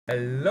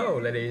Hello,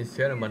 ladies and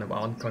gentlemen of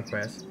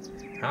Conquest.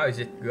 How is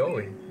it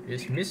going?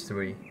 It's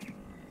mystery.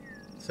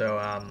 So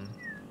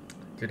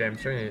today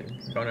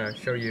gonna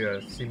show you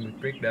a simple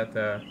trick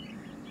that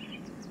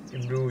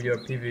improve your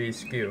PvE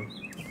skill.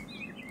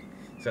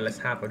 So let's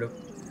have a look.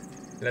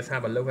 Let's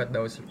have a look at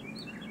those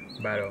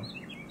battle.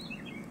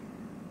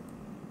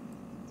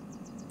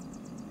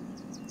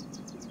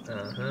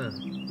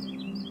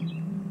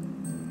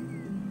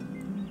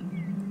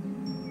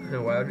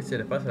 Well, this is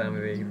the first time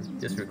we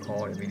just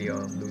record a video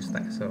on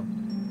BlueStack, so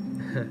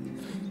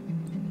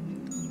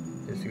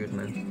it's good,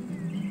 man.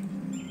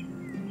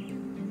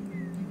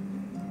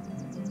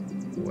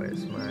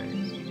 Where's my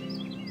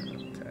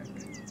attack?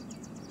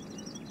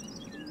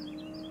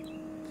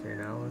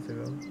 10 hours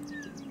ago.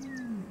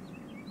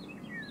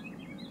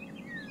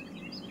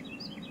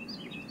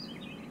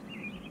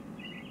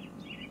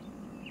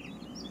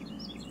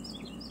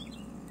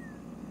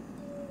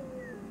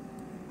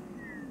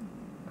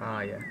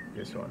 Ah, yeah,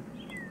 this one.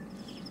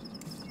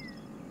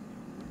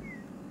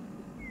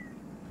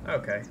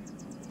 Okay.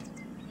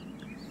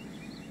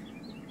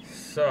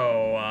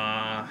 So,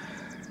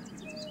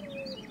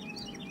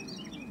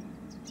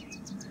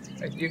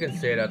 as you can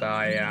see that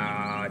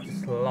I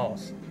just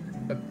lost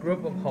a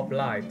group of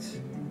hoplites,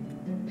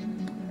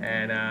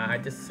 and I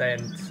just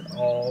sent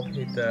all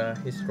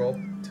his group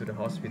to the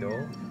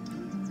hospital.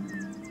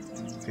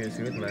 Feels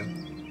good,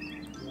 man.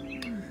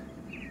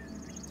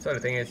 So the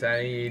thing is,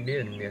 I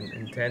didn't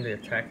intend to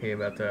attack him,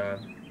 but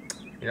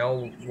you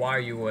know, while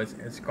you was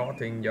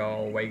escorting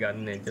your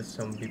wagon, and just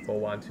some people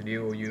want to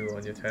deal with you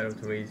on your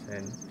territories,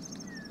 and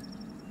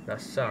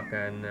that suck,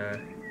 and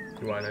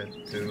you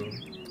wanted to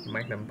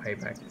make them pay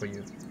back for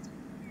you.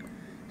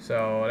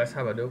 So let's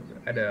have a look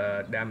at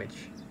the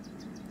damage.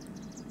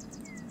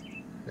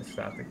 Let's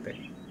start with that.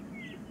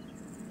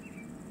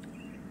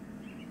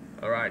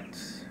 Alright.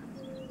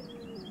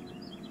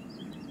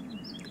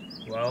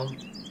 Well,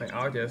 my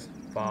archers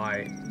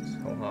fight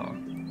so hard.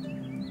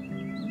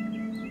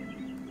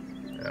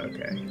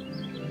 Okay.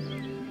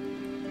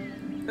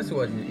 This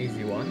was an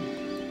easy one.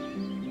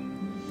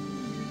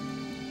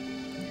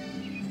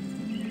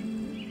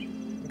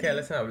 Okay,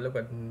 let's have a look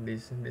at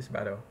this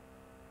battle.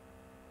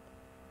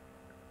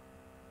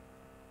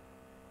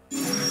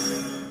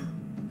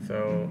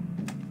 So,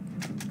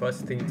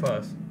 first thing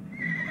first,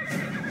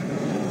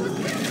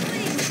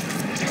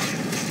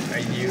 I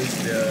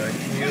use the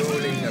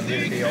healing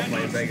ability of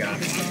my Vega.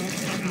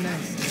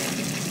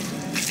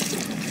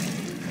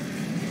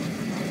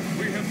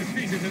 We have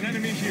defeated an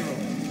enemy hero. An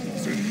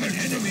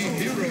enemy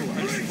hero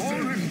has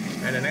fallen.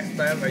 And the next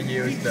step, I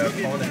use the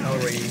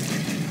Conquest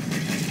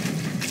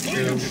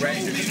to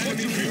break the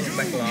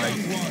backline.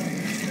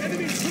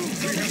 Enemy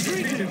troops have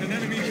defeated an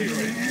enemy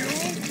hero.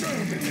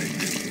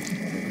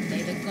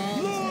 May the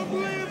gods Long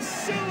live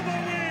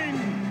Silverwing!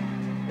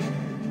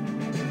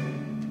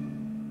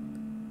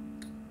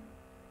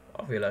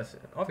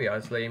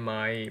 Obviously,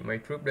 my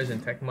troop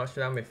doesn't take much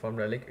damage from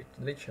the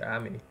Lich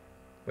army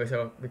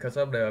because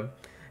of the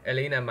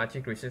Elena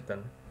magic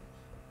resistance.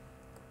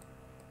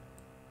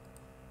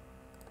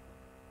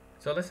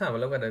 So let's have a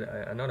look at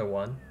another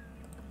one.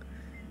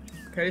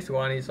 Okay, this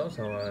one is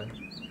also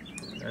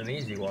an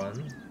easy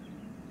one.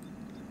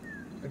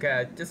 Okay,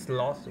 I just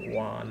lost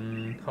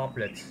one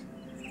hoplet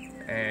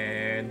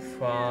and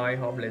 5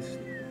 hoplets,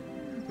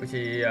 which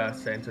he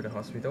sent to the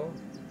hospital.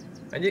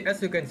 And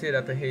as you can see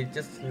that he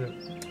just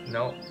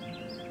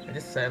I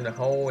just sent the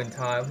whole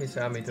entire his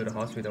army to the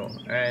hospital,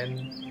 and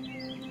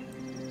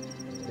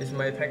this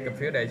may take a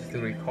few days to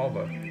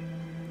recover.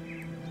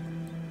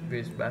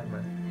 This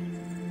Batman.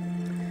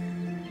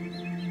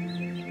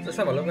 Let's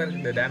have a look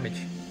at the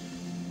damage.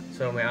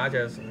 So my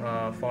archers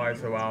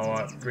fires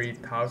about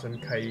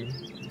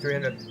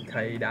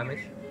 300k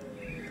damage,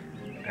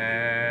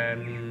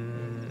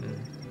 and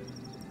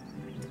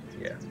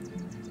yeah.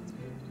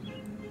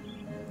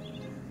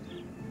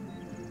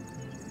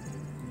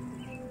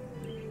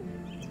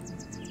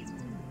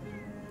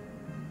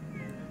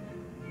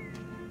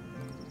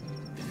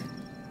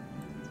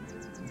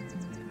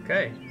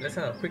 Okay, let's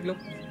have a quick look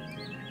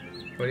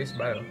for this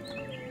battle.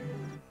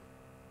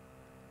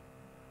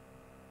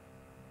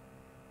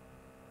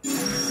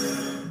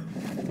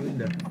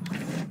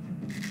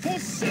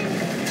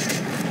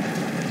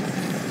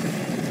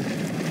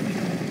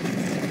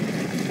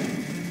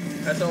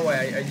 As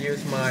always, I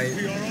use my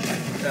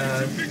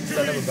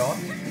Son of a God.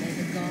 May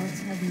the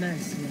gods have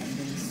mercy on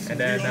us. And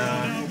then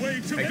I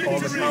call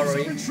the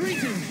cavalry to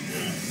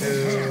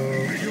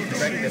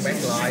break the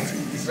back line,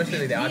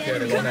 especially the archer,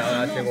 the one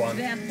archer one.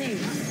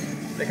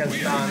 They can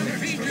stand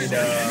in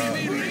the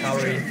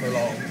cavalry for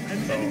long.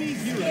 So,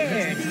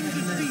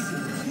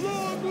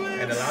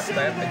 and the last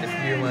step, I just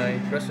use my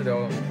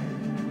crucible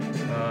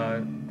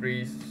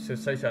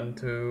resuscitation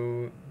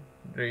to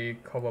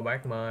recover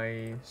back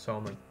my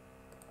summon.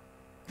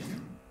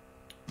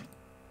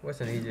 What's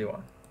an easy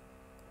one?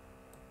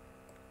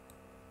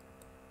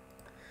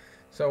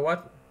 So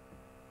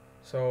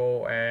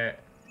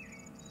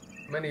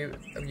many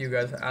of you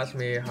guys ask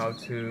me how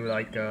to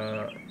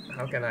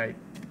how can I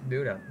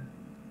do that,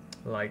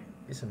 like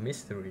it's a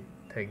mystery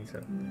thing.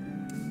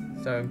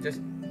 So I'm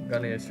just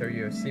gonna show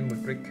you a simple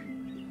trick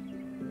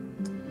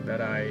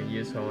that I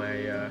use on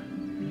my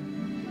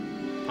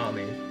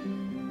army.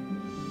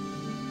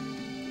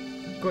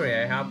 Currently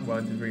I have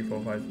 1, 2, 3,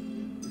 4, 5,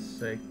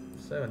 6,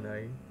 7,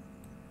 8,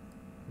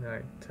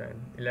 9,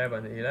 10,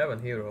 11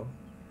 hero,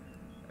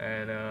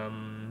 and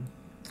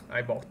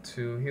I bought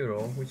 2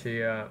 hero, which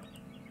is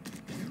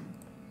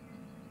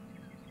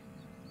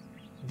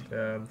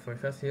the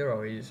first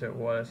hero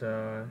was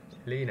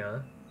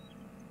Lena.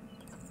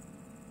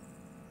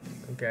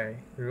 Okay,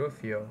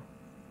 Rufio,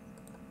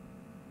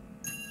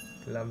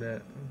 làm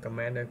the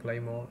Commander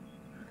Claymore.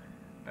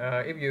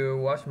 If you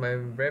watch my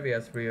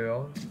previous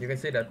video, you can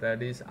see that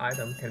these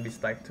items can be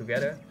stacked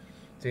together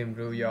to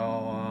improve your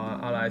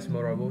allies'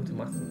 morale to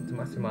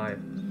maximize.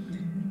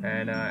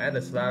 And at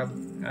the start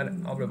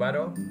of the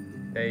battle,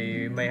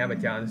 they may have a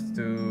chance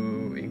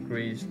to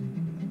increase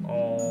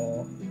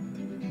all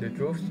the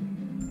troops'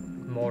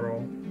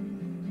 morale,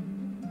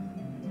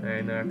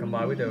 and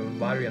combined with the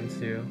variants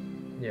here,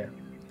 yeah,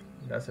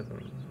 that's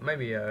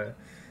maybe a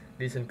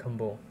decent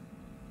combo.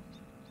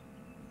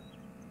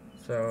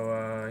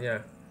 So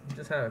yeah,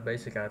 just have a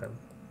basic item.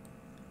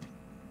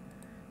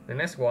 The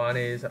next one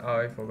is,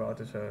 I forgot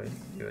to show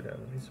you the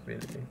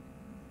visibility.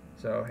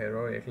 So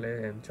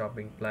heroically and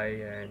chopping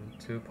play and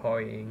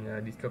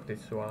 2-point destructive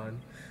swan.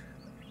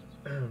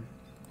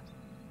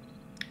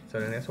 So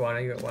the next one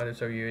I want to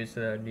show you is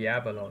the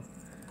Avalon.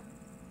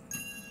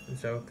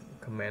 So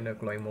Commander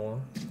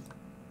Claymore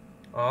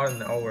or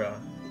an aura.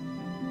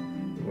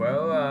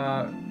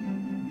 Well,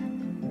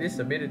 this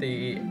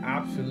ability is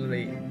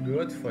absolutely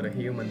good for the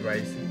human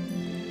race.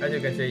 As you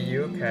can see,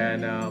 you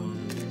can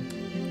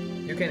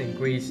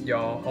increase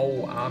your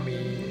whole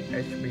army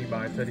HP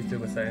by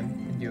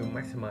 32%. You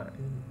maximize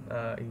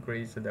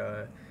increase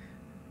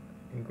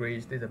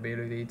this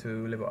ability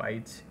to level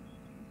 8,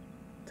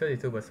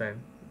 32%.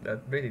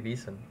 That's pretty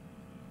decent.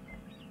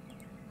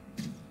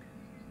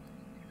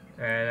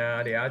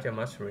 And the Archer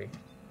Mastery.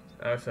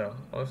 Also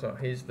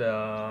he's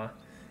the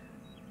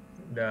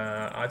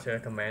Archer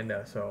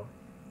Commander. So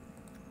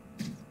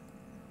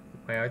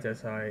my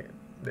archers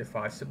they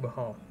fight super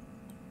hard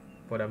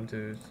for them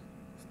to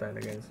stand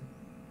against.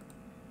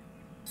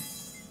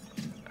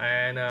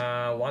 And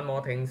one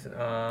more thing,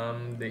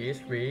 the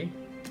HP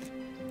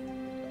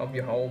of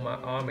your whole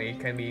army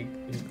can be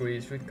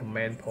increased with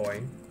command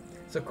point.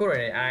 So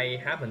currently I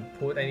haven't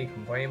put any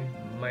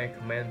my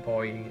command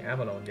point in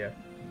Avalon yet.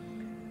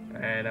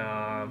 And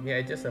yeah,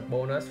 it's just a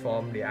bonus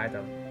from the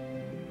item.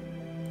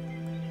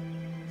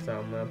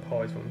 Some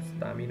points from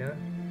stamina.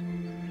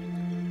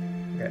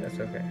 Okay, that's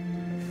okay.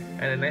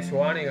 And the next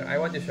one I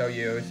want to show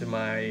you is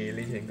my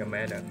Legion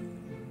Commander,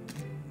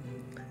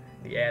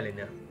 the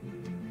Elena.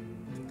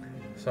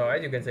 So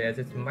as you can see, I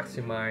just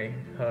maximize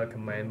her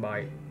command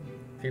by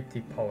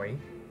 50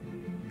 points.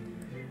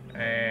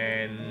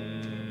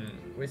 And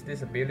with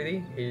this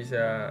ability,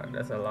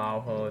 does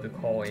allow her to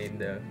call in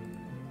the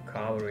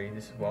cavalry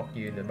to support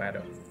you in the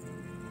battle.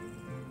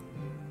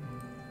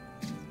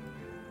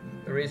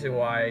 The reason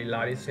why I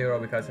like this hero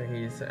because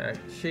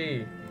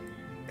she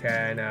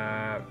can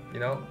you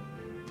know,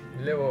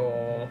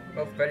 level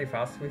up very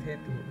fast with it,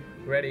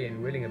 ready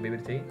and willing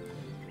ability.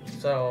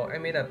 So I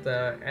mean that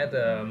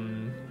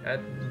at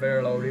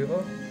very low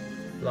level,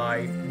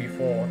 like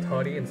before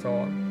 30 and so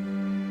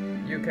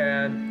on, you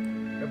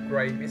can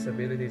upgrade this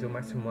ability to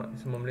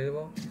maximum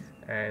level,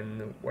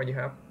 and when you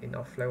have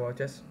enough level,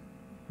 just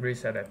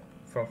reset it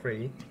for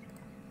free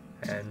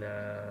and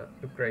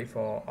upgrade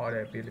for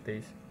other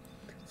abilities.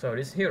 So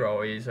this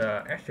hero is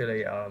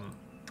actually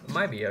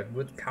might be a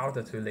good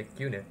counter to League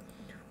unit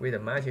with a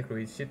magic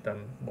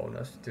resistance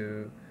bonus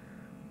to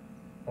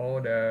all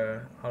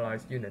the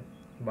allies unit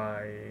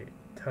by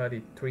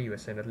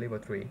 33% at level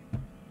 3,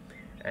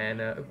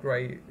 and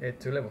upgrade it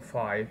to level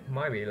 5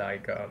 might be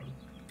like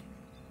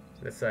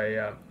let's say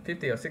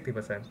 50 or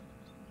 60%.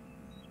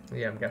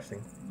 Yeah, I'm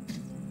guessing.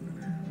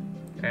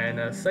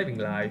 And saving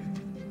life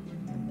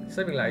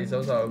is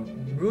also a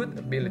good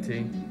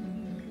ability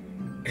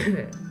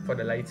for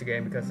the late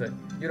game, because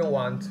you don't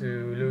want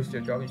to lose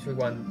your job. You should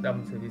want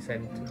them to be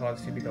sent to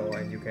hospital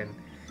and you can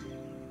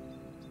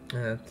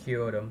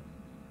cure them,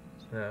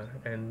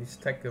 and it's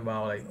take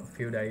about like a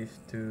few days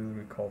to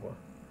recover,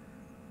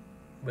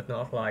 but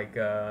not like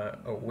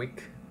a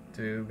week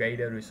to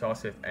gather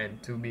resources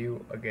and to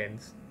build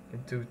against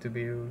and to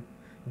build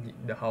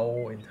the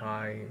whole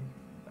entire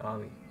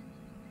army.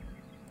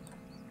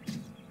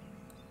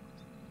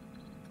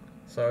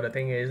 So the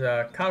thing is,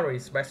 cavalry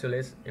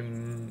specialist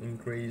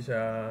increase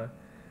the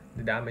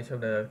damage of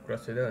the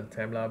Crusader and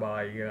Templar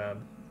by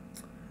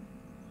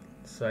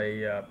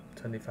say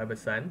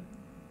 25%,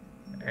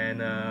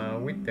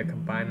 and with the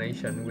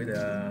combination with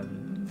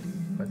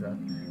what's that,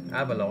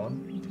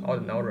 Avalon or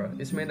the Nora,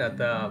 it means that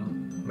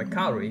my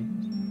cavalry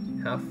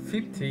have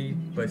 50%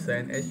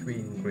 HP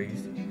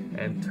increase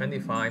and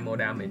 25 more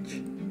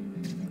damage.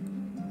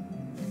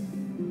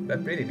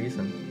 That's pretty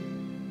decent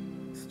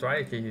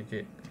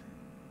strategy.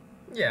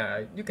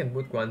 Yeah, you can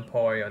put 1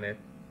 point on it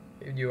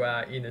if you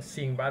are in a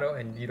sing battle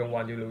and you don't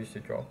want to lose the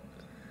drop.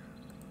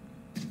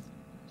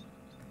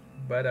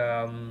 But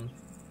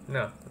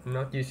no, I'm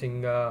not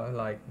using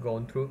like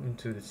gold troop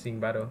into the sing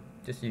battle,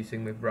 just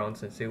using my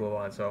bronze and silver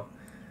one. So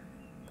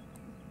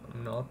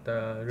I'm not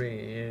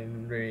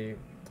really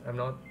I'm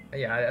not,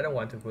 yeah, I don't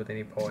want to put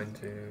any point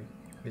to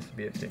this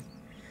ability.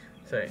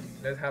 So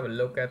let's have a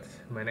look at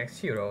my next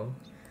hero.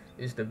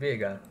 Is the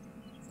Vega.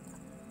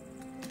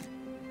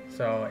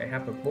 So I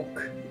have a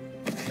book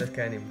that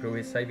can improve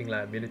his saving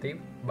liability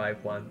by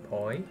 1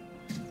 point,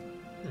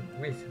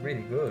 which is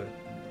really good.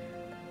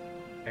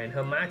 And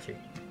her magic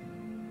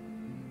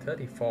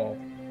 34.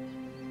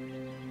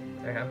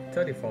 I have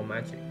 34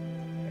 magic,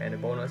 and the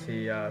bonus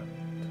is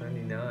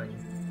 29.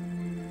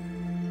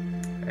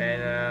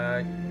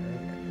 And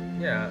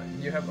yeah,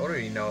 you have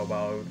already know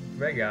about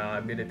Vega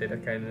ability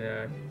that can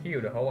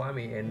heal the whole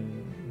army,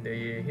 and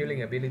the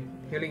healing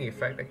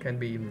effect that can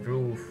be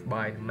improved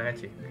by the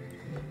magic.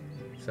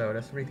 So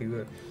that's really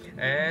good.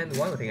 And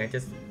one more thing, I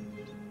just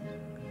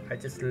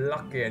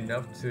lucky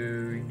enough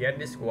to get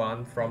this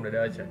one from the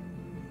dungeon.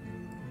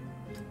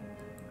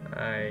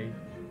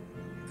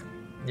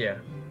 Yeah,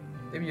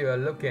 if you are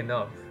lucky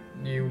enough,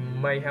 you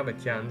may have a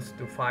chance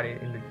to fight it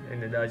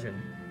in the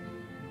dungeon.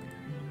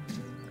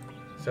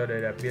 So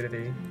the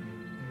ability,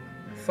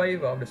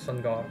 Favor of the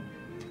Sun God,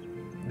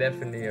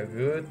 definitely a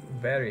good,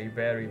 very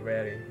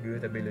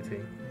good ability.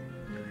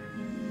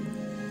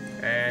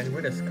 And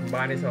with the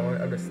combination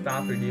of the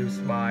staff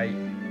reduced by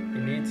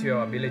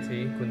initial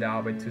ability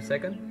cooldown by 2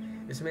 seconds,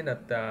 it means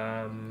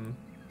that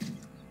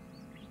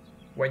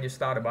when you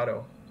start a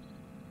battle,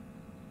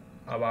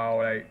 about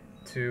like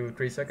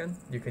 2-3 seconds,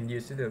 you can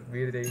use the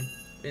ability.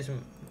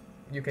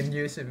 You can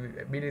use the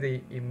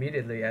ability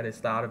immediately at the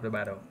start of the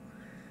battle.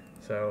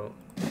 So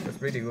that's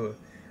pretty good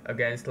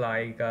against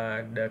like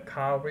the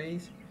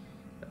cavalries.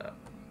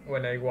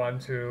 When I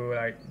want to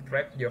like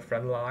drag your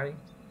front line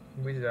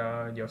with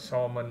your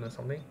swordman or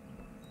something.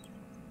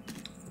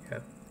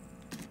 Yeah.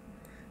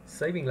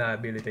 Saving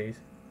liabilities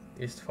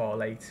is for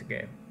late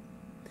game.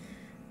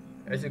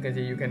 As you can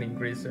see, you can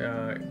increase,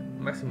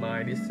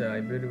 maximize this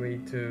ability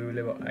to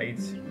level 8,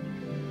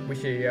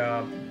 which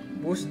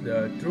boosts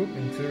the troop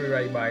injury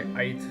rate by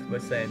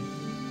 8%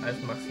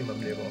 at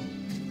maximum level.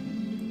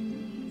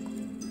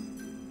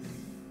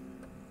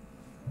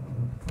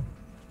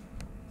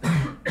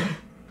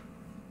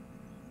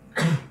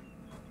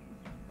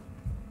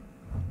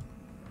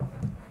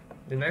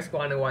 The next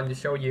one I want to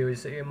show you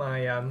is in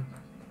my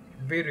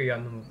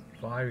variant.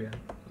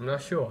 I'm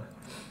not sure.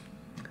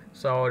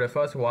 So the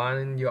first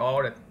one, you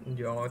all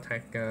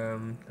take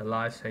the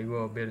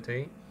lightsaber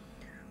ability,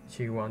 which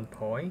is 1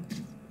 point.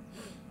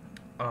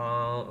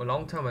 A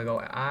long time ago,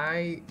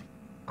 I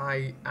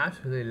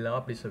absolutely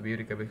love this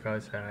ability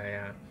because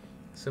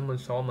summon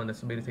Swordman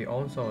ability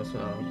also is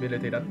an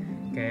ability that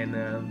can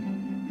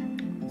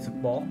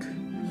support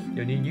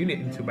your new unit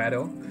into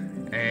battle,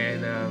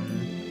 and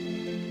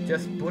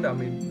just put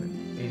them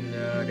in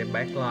the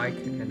backline,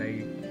 and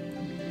they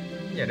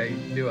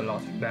do a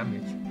lot of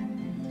damage.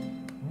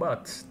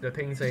 But the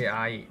thing is,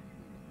 I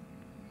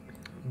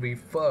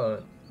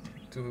prefer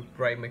to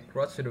upgrade my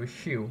Crusader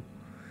Shield,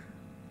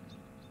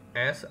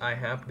 as I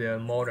have the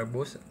Mortal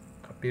Boost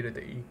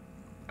ability,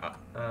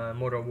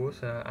 Mortal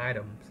Boost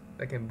items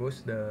that can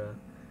boost the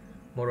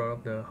morale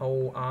of the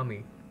whole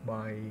army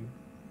by.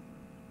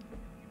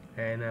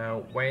 And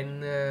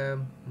when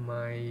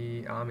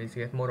my armies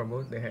get Mortal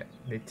Boost,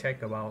 they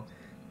take about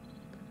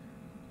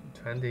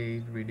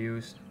 20%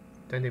 reduced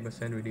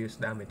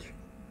damage.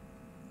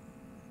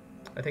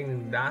 I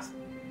think that's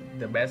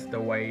the best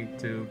way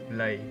to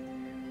play,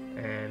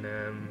 and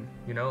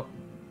you know,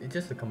 it's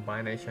just a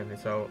combination.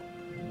 So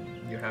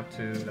you have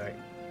to like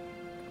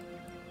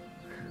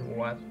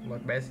what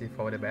best is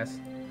for the best.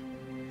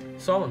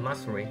 Sword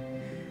mastery.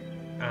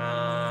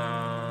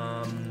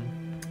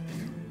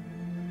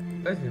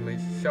 Let me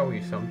show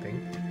you something.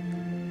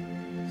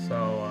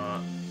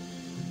 So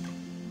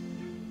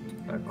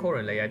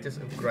currently I just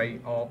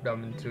upgrade all of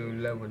them to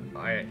level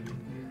 9.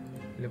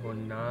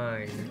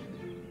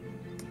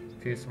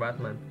 Fuse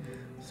Batman.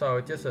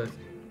 So just a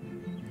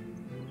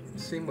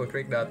simple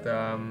trick that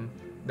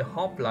the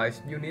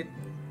hoplite unit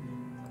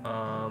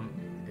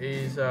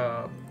is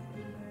I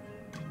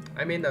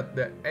mean that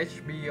the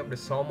HP of the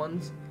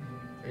summons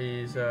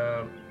is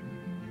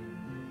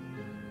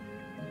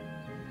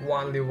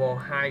 1 level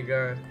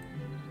higher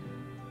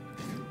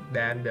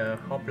than the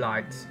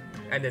hoplites,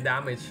 and the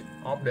damage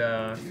of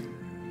the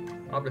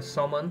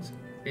summons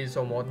is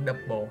almost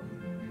double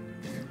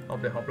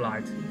of the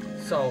hoplite.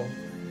 So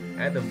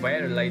at the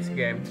very late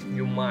game,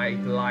 you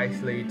might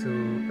likely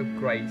to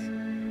upgrade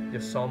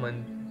your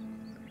summon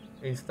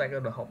instead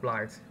of the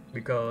hoplite,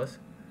 because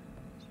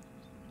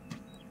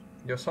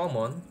your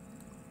summon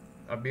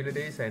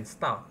abilities and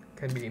stat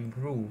can be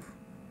improved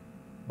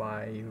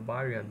by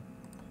variant,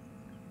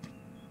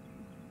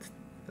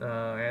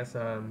 as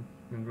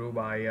improved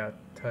by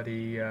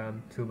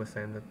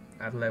 32%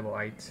 at level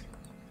 8,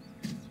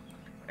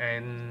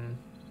 and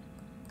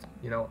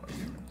you know,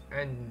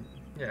 and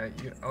yeah,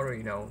 you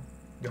already know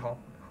your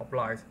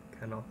hoplites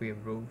cannot be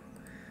improved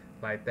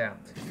like that.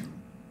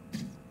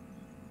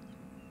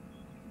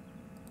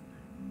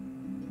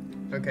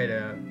 Okay,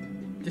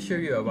 just show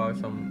you about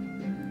some,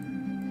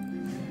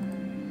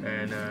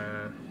 and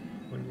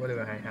what do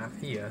I have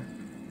here?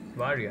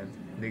 Variant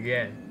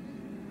again.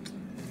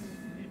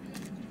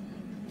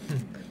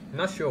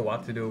 Not sure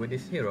what to do with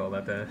this hero,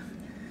 but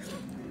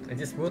I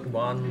just put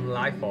one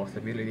life force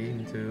ability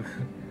into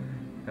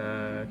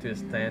to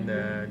extend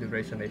the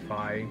duration they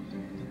fight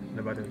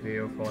the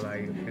battlefield for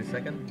like a few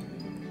seconds.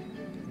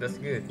 That's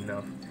good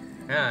enough.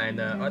 And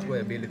the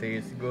earthquake ability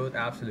is good,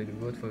 absolutely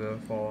good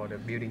for the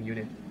building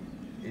unit.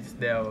 It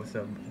deals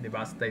some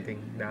devastating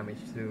damage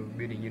to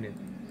building unit.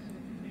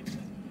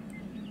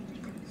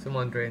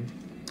 Summon drain.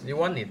 You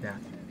won't need that.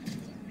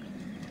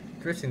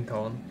 Drifting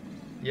Tone.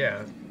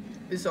 Yeah.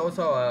 It's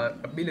also an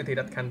ability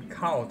that can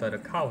counter the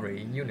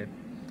cavalry unit.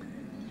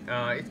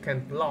 It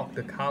can block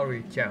the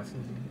cavalry charge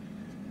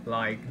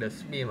like the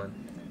spearman.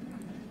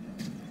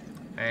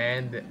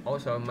 And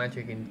also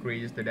magic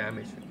increase the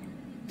damage.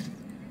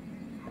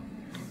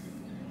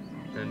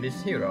 And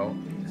this hero,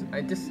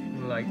 I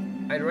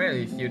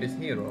rarely use this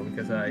hero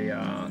because I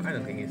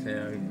don't think it's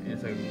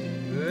a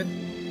good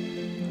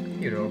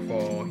hero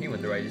for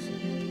human race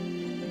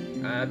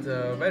at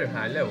a very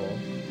high level.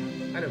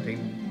 I don't think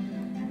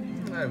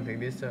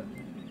this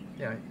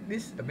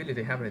this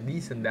ability have a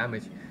decent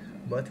damage,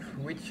 but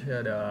which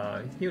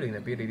the healing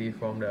ability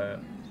from the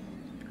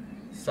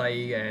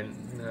Sai and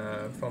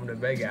from the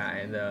Vega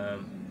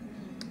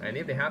and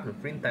if they have the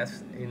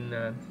princess in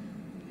the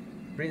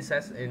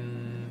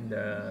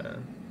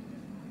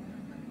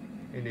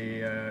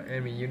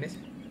enemy units,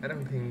 I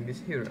don't think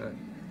this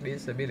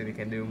ability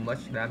can do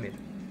much damage.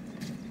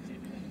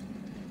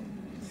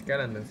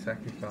 Skeleton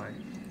sacrifice.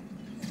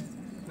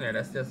 Yeah,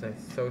 that's just a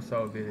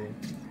so-so ability.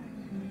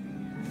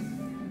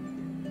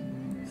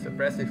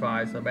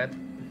 Suppressify is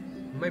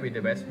maybe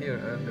the best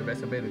the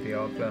best ability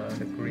of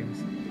the Grimm's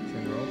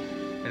general.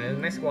 And then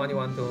the next one, you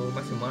want to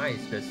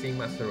maximize the Sing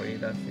Mastery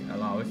that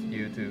allows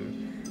you to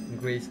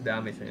increase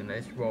damage and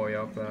HP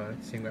of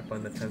Sing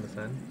weapon at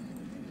 10%.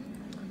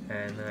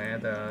 And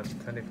add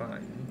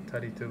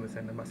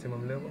 32% the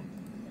maximum level.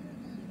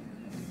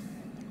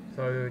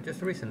 So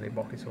just recently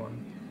bought this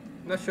one.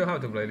 Not sure how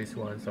to play this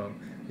one, so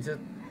it's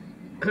just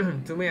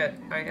to me,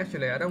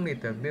 I don't need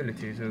the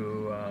ability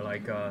to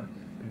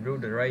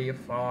improve the rate of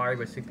fire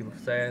by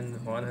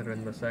 60%,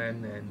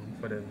 100%, and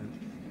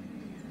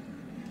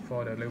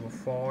for the level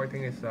 4, I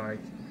think it's like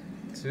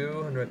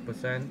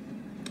 200%.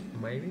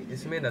 Maybe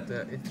it's mean that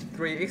it's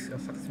 3x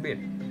of success speed,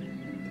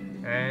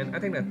 and I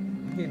think that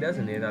he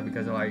doesn't need that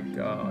because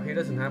he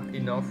doesn't have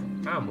enough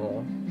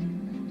ammo.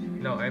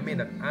 No, I mean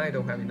that I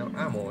don't have enough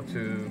ammo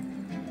to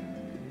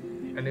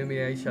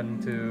animation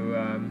to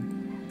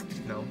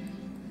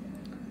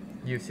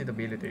use its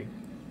ability.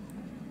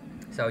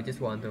 So I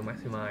just want to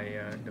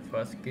maximize the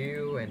first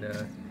skill and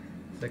the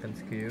second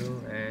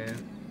skill, and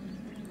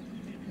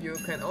you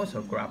can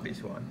also grab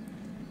this one,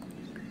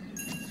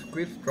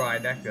 Squid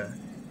Strike Dagger,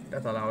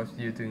 that allows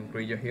you to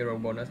increase your hero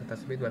bonus attack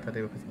speed by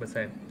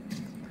 30%.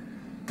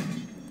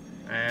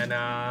 And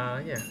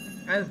yeah,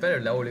 at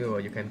very low level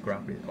you can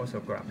also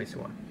grab this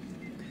one.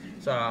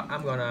 So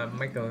I'm gonna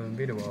make a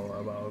video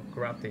about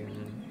crafting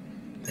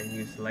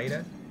things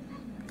later.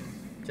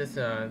 Just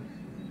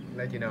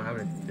let you know how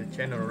the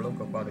general look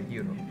about the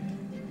hero.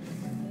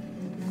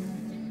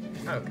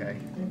 Okay.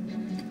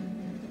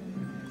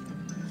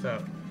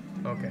 So,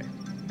 okay.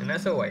 And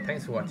as always,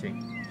 thanks for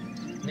watching.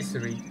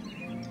 Mystery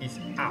is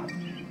out.